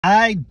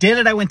I did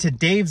it. I went to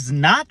Dave's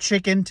Not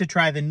Chicken to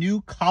try the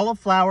new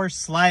cauliflower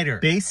slider.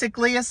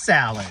 Basically a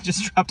salad.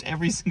 Just dropped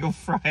every single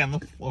fry on the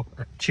floor.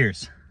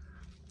 Cheers.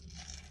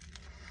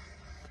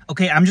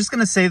 Okay, I'm just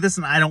gonna say this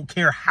and I don't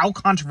care how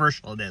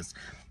controversial it is.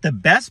 The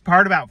best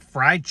part about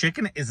fried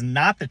chicken is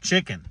not the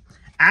chicken.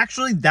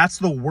 Actually, that's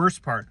the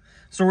worst part.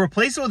 So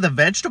replace it with a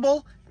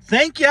vegetable?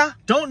 Thank ya.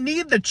 Don't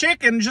need the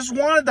chicken, just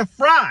wanted the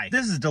fry.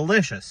 This is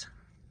delicious.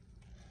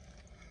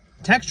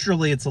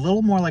 Texturally, it's a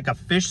little more like a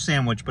fish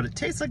sandwich, but it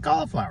tastes like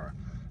cauliflower.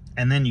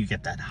 And then you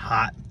get that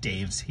hot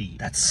Dave's heat.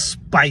 That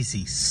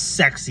spicy,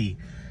 sexy,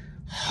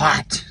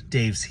 hot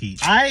Dave's heat.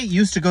 I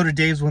used to go to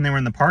Dave's when they were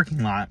in the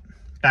parking lot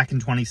back in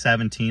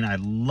 2017. I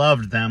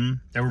loved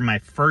them. They were my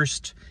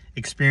first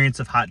experience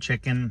of hot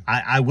chicken.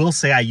 I will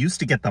say I used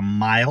to get the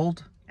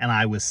mild and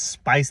I was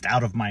spiced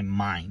out of my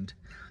mind.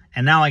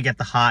 And now I get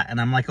the hot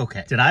and I'm like,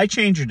 okay, did I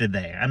change or did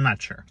they? I'm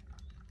not sure.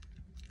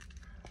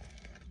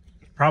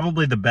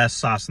 Probably the best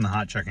sauce in the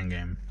hot chicken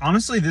game.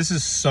 Honestly, this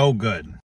is so good.